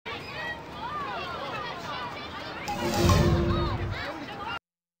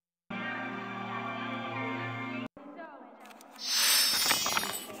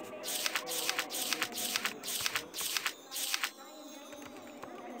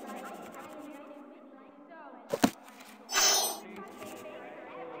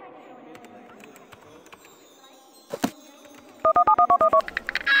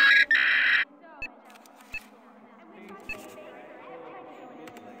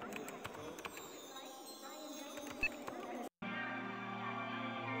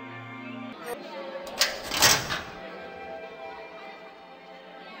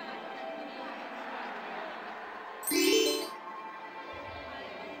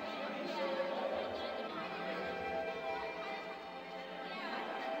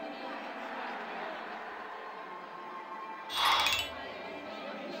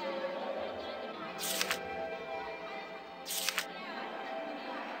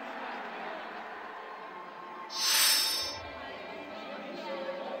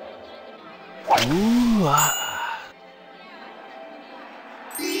Ooh,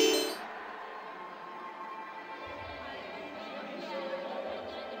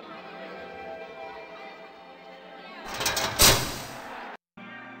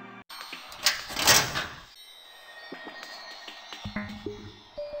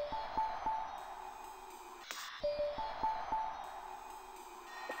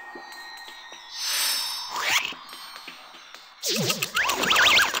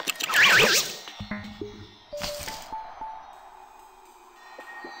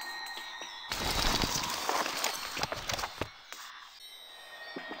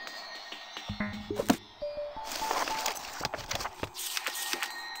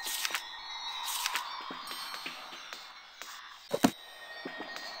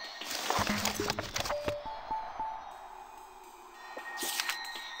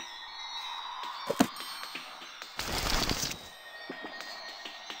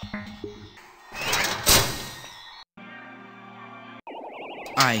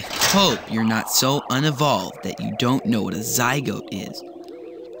 I hope you're not so unevolved that you don't know what a zygote is.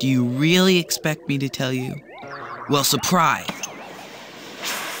 Do you really expect me to tell you? Well, surprise!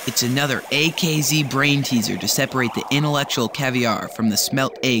 It's another AKZ brain teaser to separate the intellectual caviar from the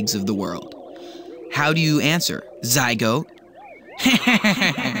smelt eggs of the world. How do you answer? Zygote?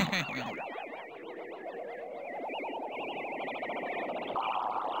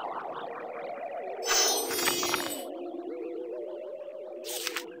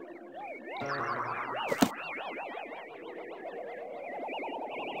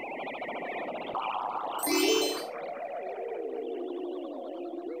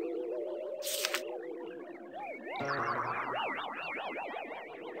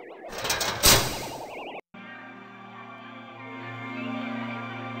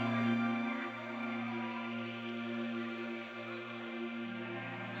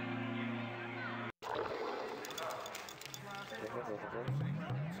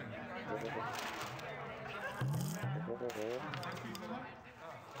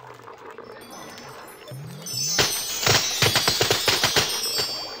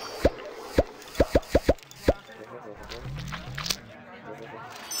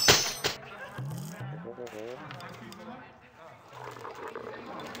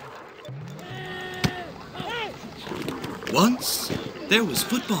 Once, there was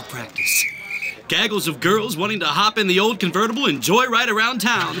football practice. Gaggles of girls wanting to hop in the old convertible and joyride around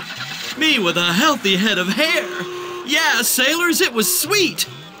town. Me with a healthy head of hair. Yeah, sailors, it was sweet.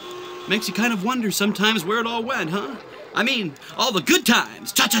 Makes you kind of wonder sometimes where it all went, huh? I mean, all the good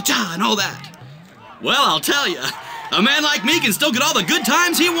times, cha-cha-cha and all that. Well, I'll tell you, a man like me can still get all the good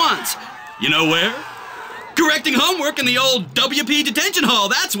times he wants. You know where? Correcting homework in the old WP detention hall,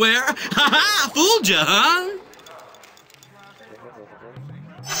 that's where. Ha-ha, fooled ya, huh?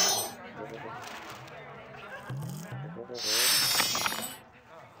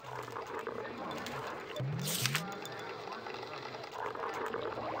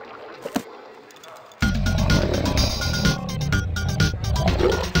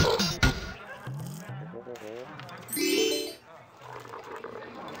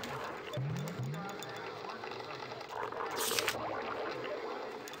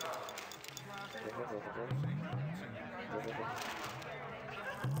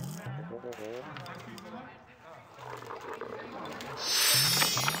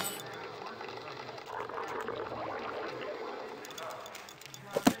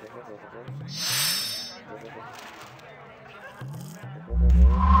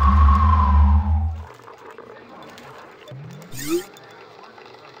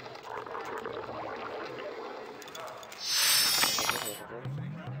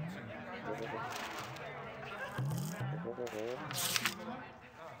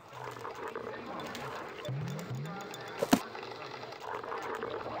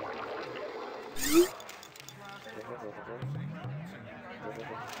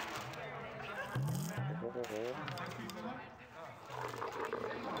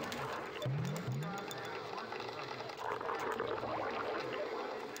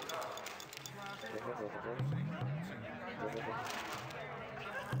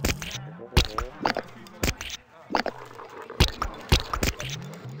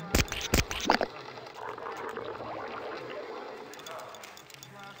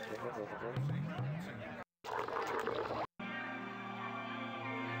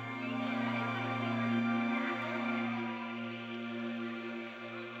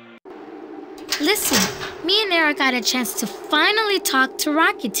 Listen, me and Eric got a chance to finally talk to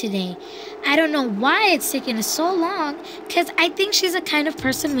Rockett today. I don't know why it's taken us so long, because I think she's the kind of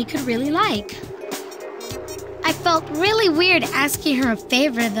person we could really like. I felt really weird asking her a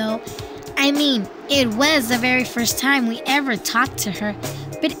favor, though. I mean, it was the very first time we ever talked to her,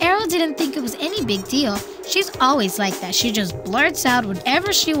 but Arrow didn't think it was any big deal. She's always like that. She just blurts out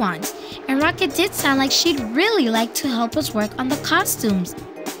whatever she wants. And Rockett did sound like she'd really like to help us work on the costumes.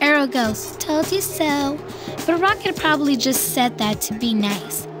 Arrow goes, "Told you so." But Rockett probably just said that to be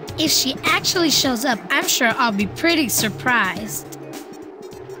nice. If she actually shows up, I'm sure I'll be pretty surprised.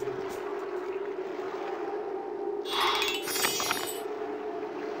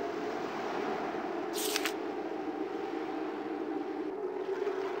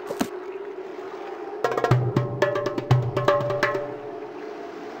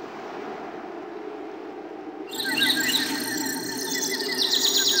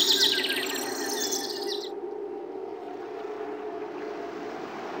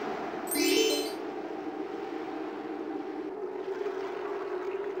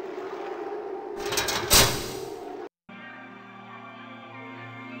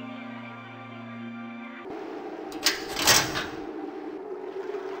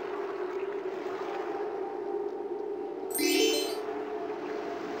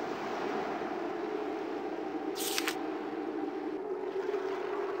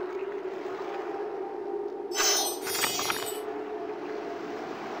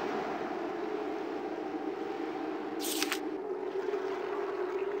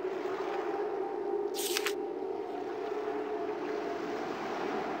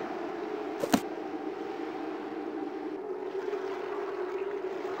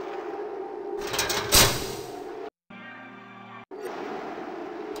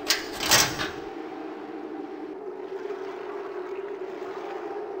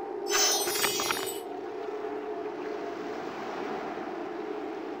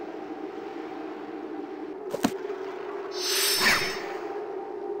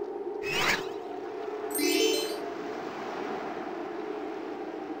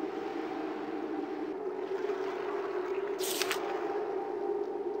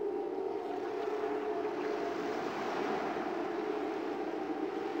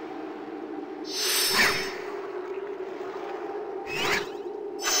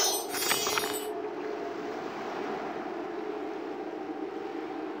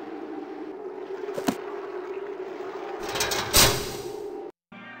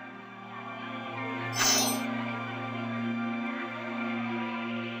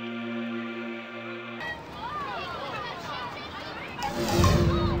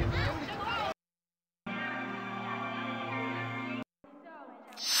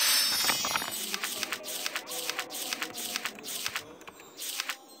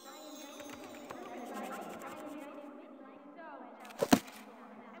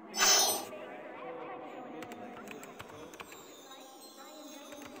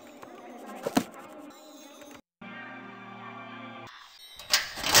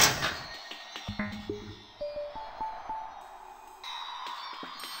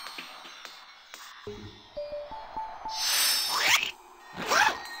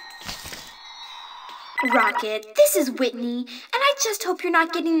 Rockett, this is Whitney, and I just hope you're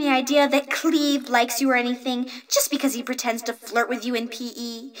not getting the idea that Cleve likes you or anything just because he pretends to flirt with you in PE.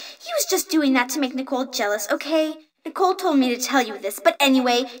 He was just doing that to make Nicole jealous, okay? Nicole told me to tell you this, but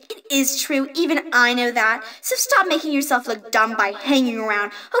anyway, it is true, even I know that. So stop making yourself look dumb by hanging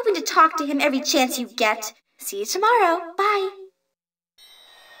around, hoping to talk to him every chance you get. See you tomorrow. Bye.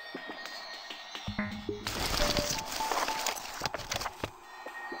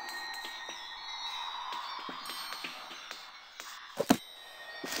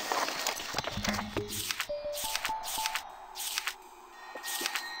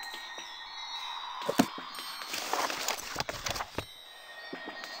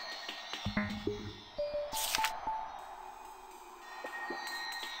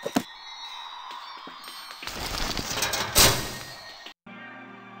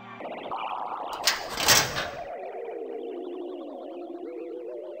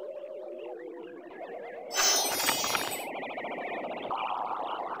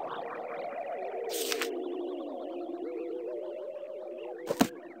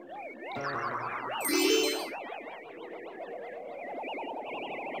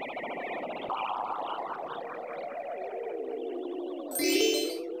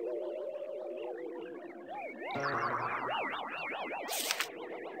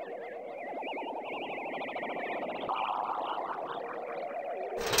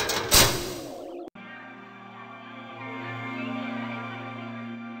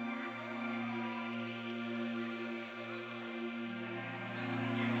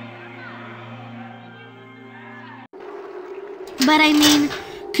 But I mean,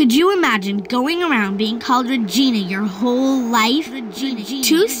 Could you imagine going around being called Regina your whole life? Regina.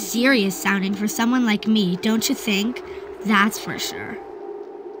 Too serious sounding for someone like me, don't you think? That's for sure.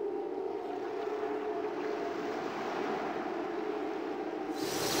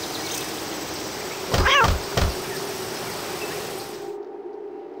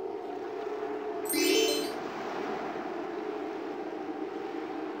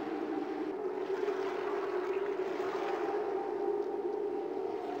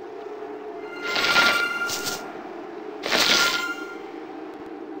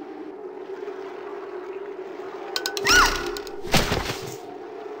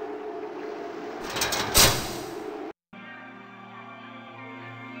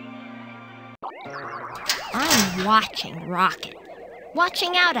 I'm watching Rockett.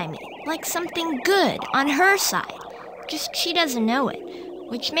 Watching out, I mean, like something good on her side. Just she doesn't know it,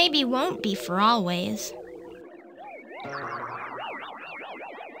 which maybe won't be for always.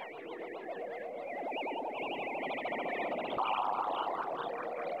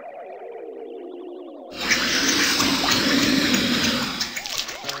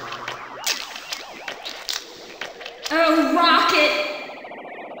 Oh, Rockett!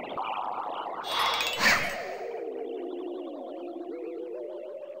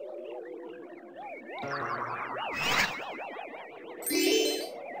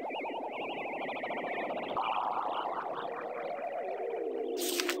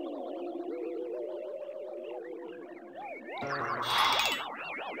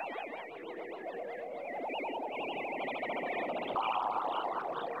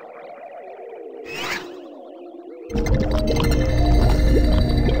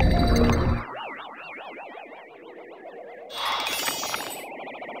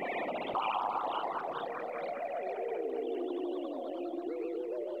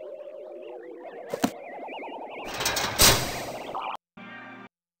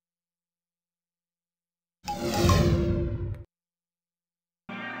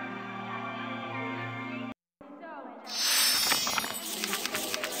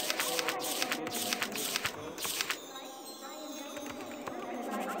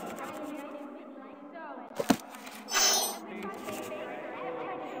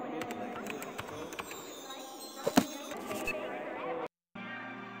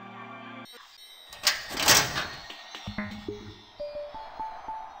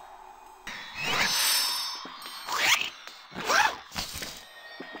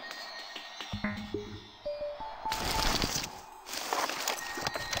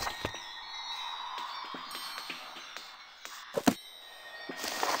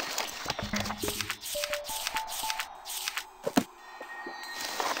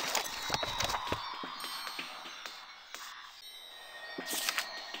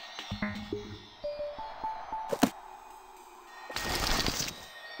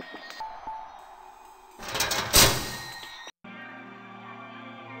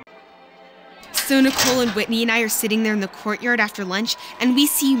 So Nicole and Whitney and I are sitting there in the courtyard after lunch, and we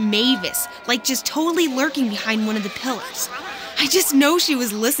see Mavis, like just totally lurking behind one of the pillars. I just know she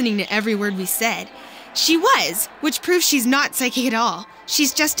was listening to every word we said. She was, which proves she's not psychic at all.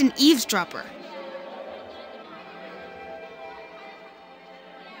 She's just an eavesdropper.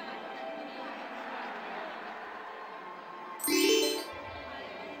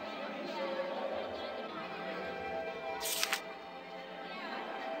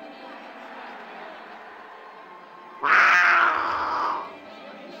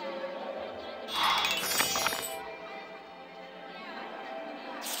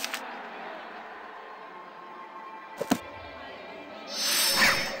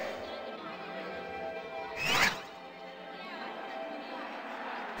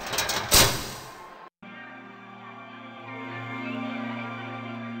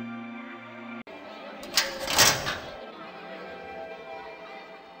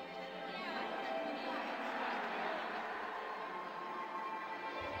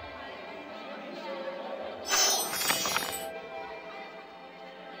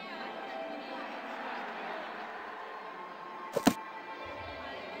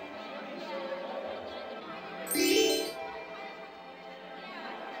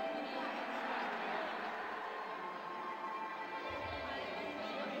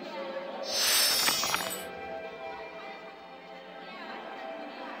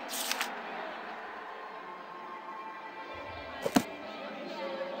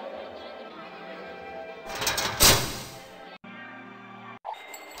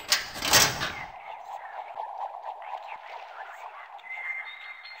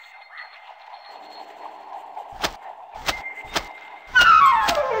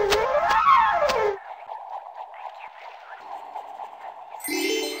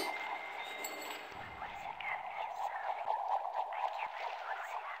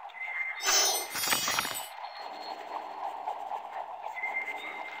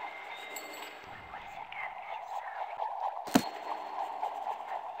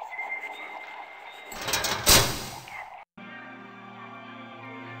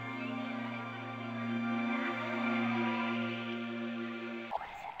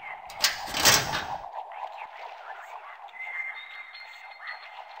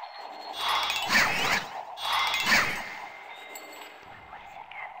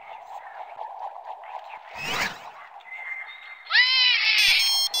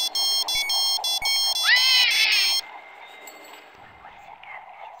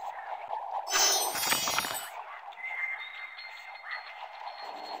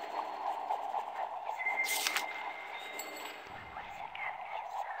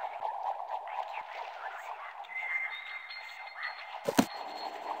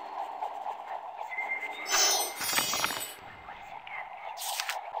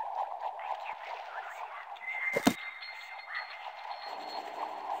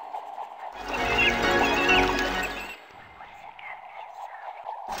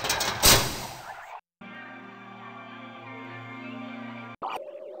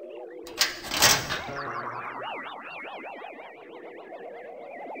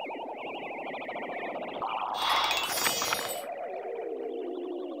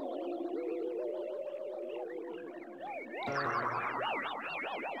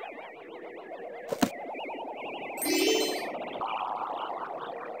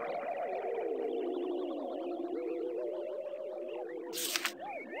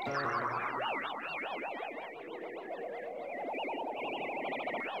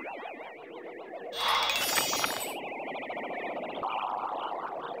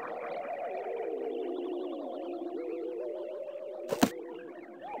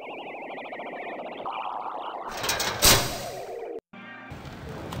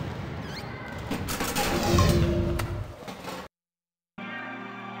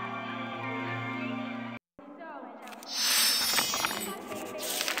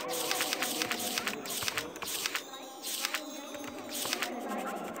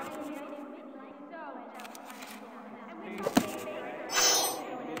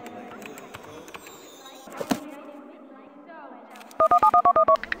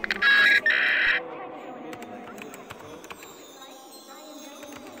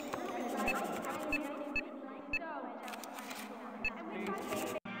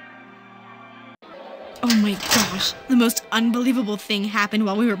 Oh my gosh, the most unbelievable thing happened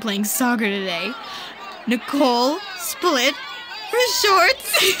while we were playing soccer today. Nicole split her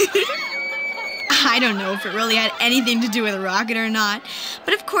shorts. I don't know if it really had anything to do with Rockett or not,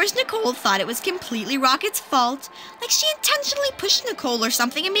 but of course Nicole thought it was completely Rockett's fault. Like she intentionally pushed Nicole or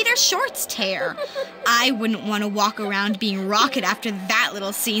something and made her shorts tear. I wouldn't want to walk around being Rockett after that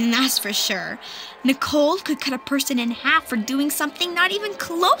little scene, that's for sure. Nicole could cut a person in half for doing something not even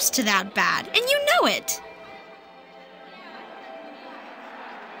close to that bad, and you know it.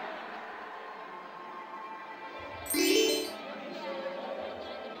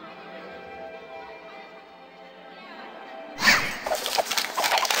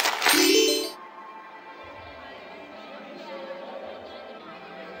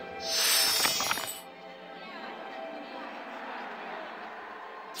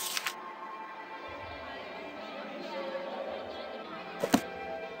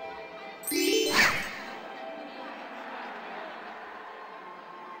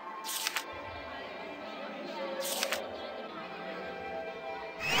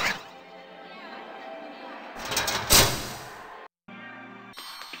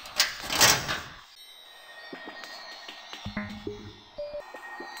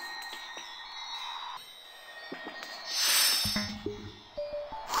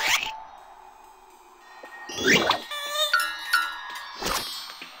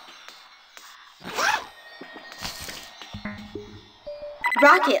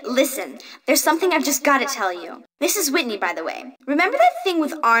 Rockett, listen. There's something I've just got to tell you. This is Whitney, by the way. Remember that thing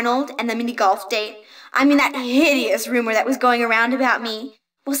with Arnold and the mini golf date? I mean, that hideous rumor that was going around about me.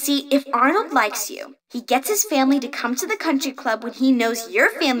 Well, see, if Arnold likes you, he gets his family to come to the country club when he knows your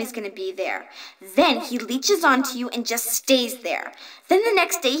family's going to be there. Then he leeches onto you and just stays there. Then the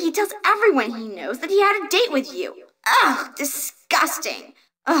next day he tells everyone he knows that he had a date with you. Ugh, disgusting.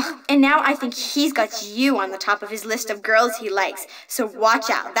 Ugh, and now I think he's got you on the top of his list of girls he likes, so watch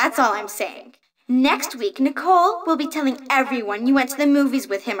out, that's all I'm saying. Next week, Nicole will be telling everyone you went to the movies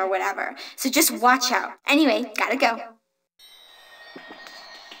with him or whatever, so just watch out. Anyway, gotta go.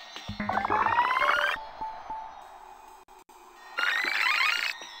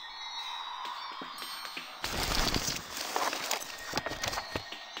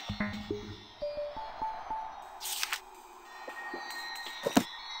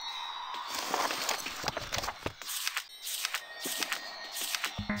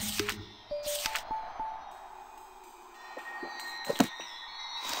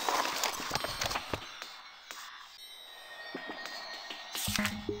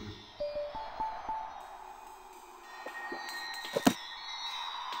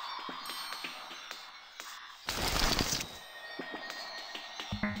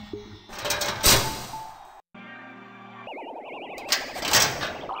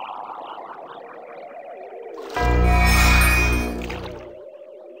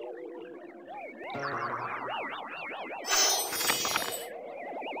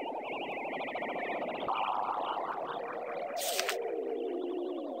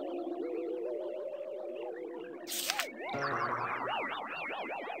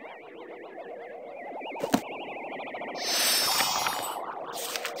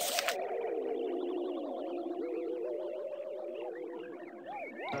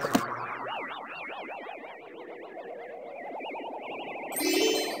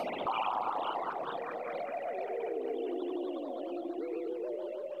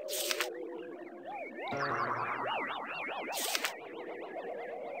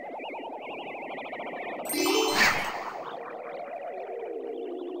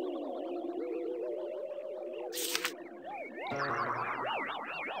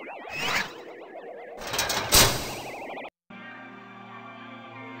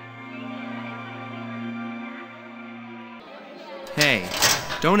 Hey,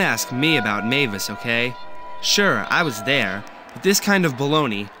 don't ask me about Mavis, okay? Sure, I was there, but this kind of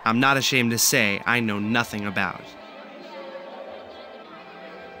baloney, I'm not ashamed to say I know nothing about.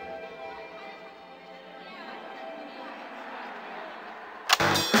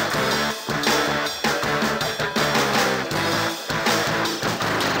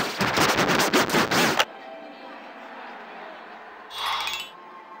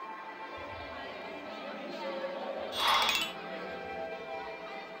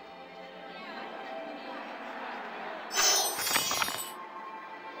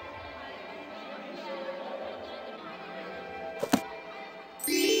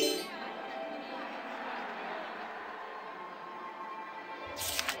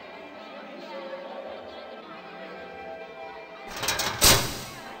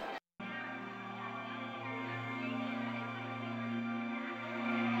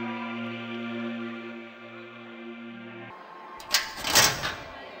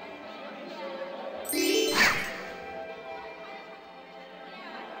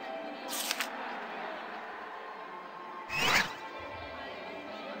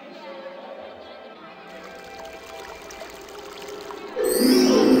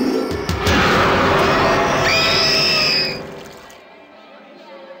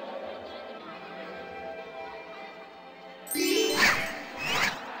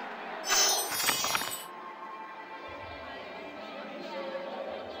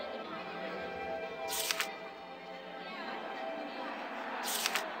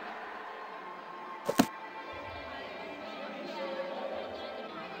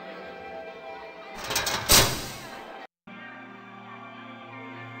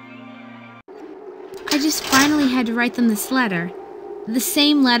 I just finally had to write them this letter. The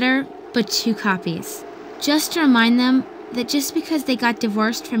same letter, but 2 copies. Just to remind them that just because they got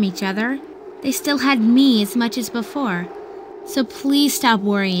divorced from each other, they still had me as much as before. So please stop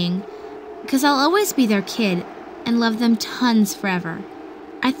worrying, because I'll always be their kid and love them tons forever.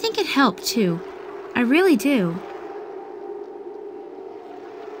 I think it helped too. I really do.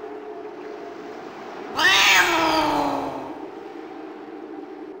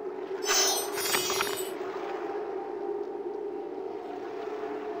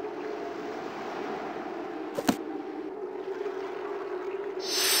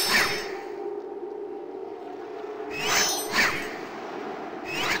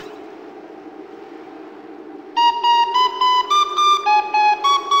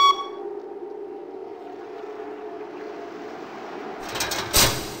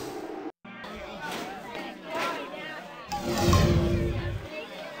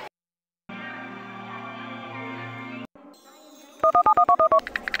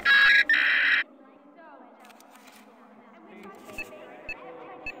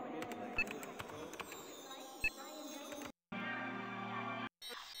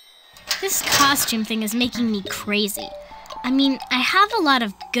 This costume thing is making me crazy. I mean, I have a lot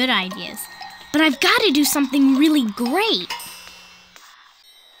of good ideas, but I've got to do something really great.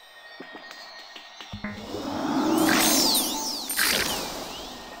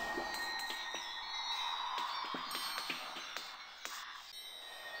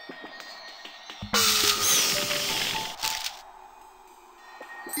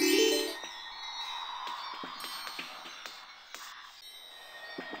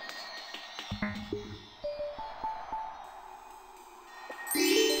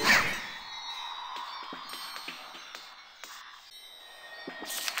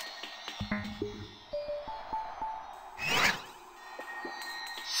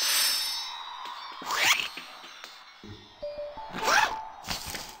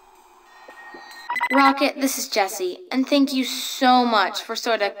 Rockett, this is Jessie, and thank you so much for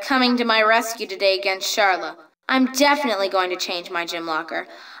sort of coming to my rescue today against Charla. I'm definitely going to change my gym locker.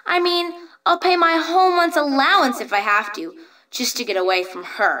 I mean, I'll pay my whole month's allowance if I have to, just to get away from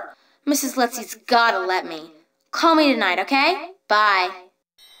her. Mrs. Letsy's gotta let me. Call me tonight, okay? Bye.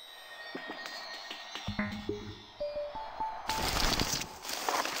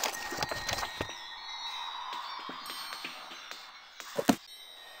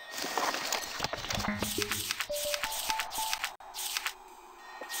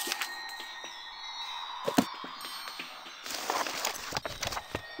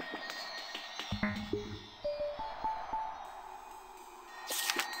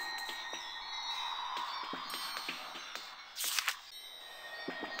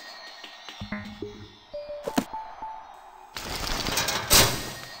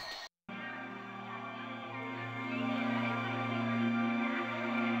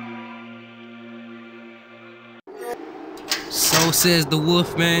 So says the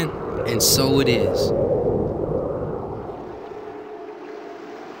Wolfman, and so it is.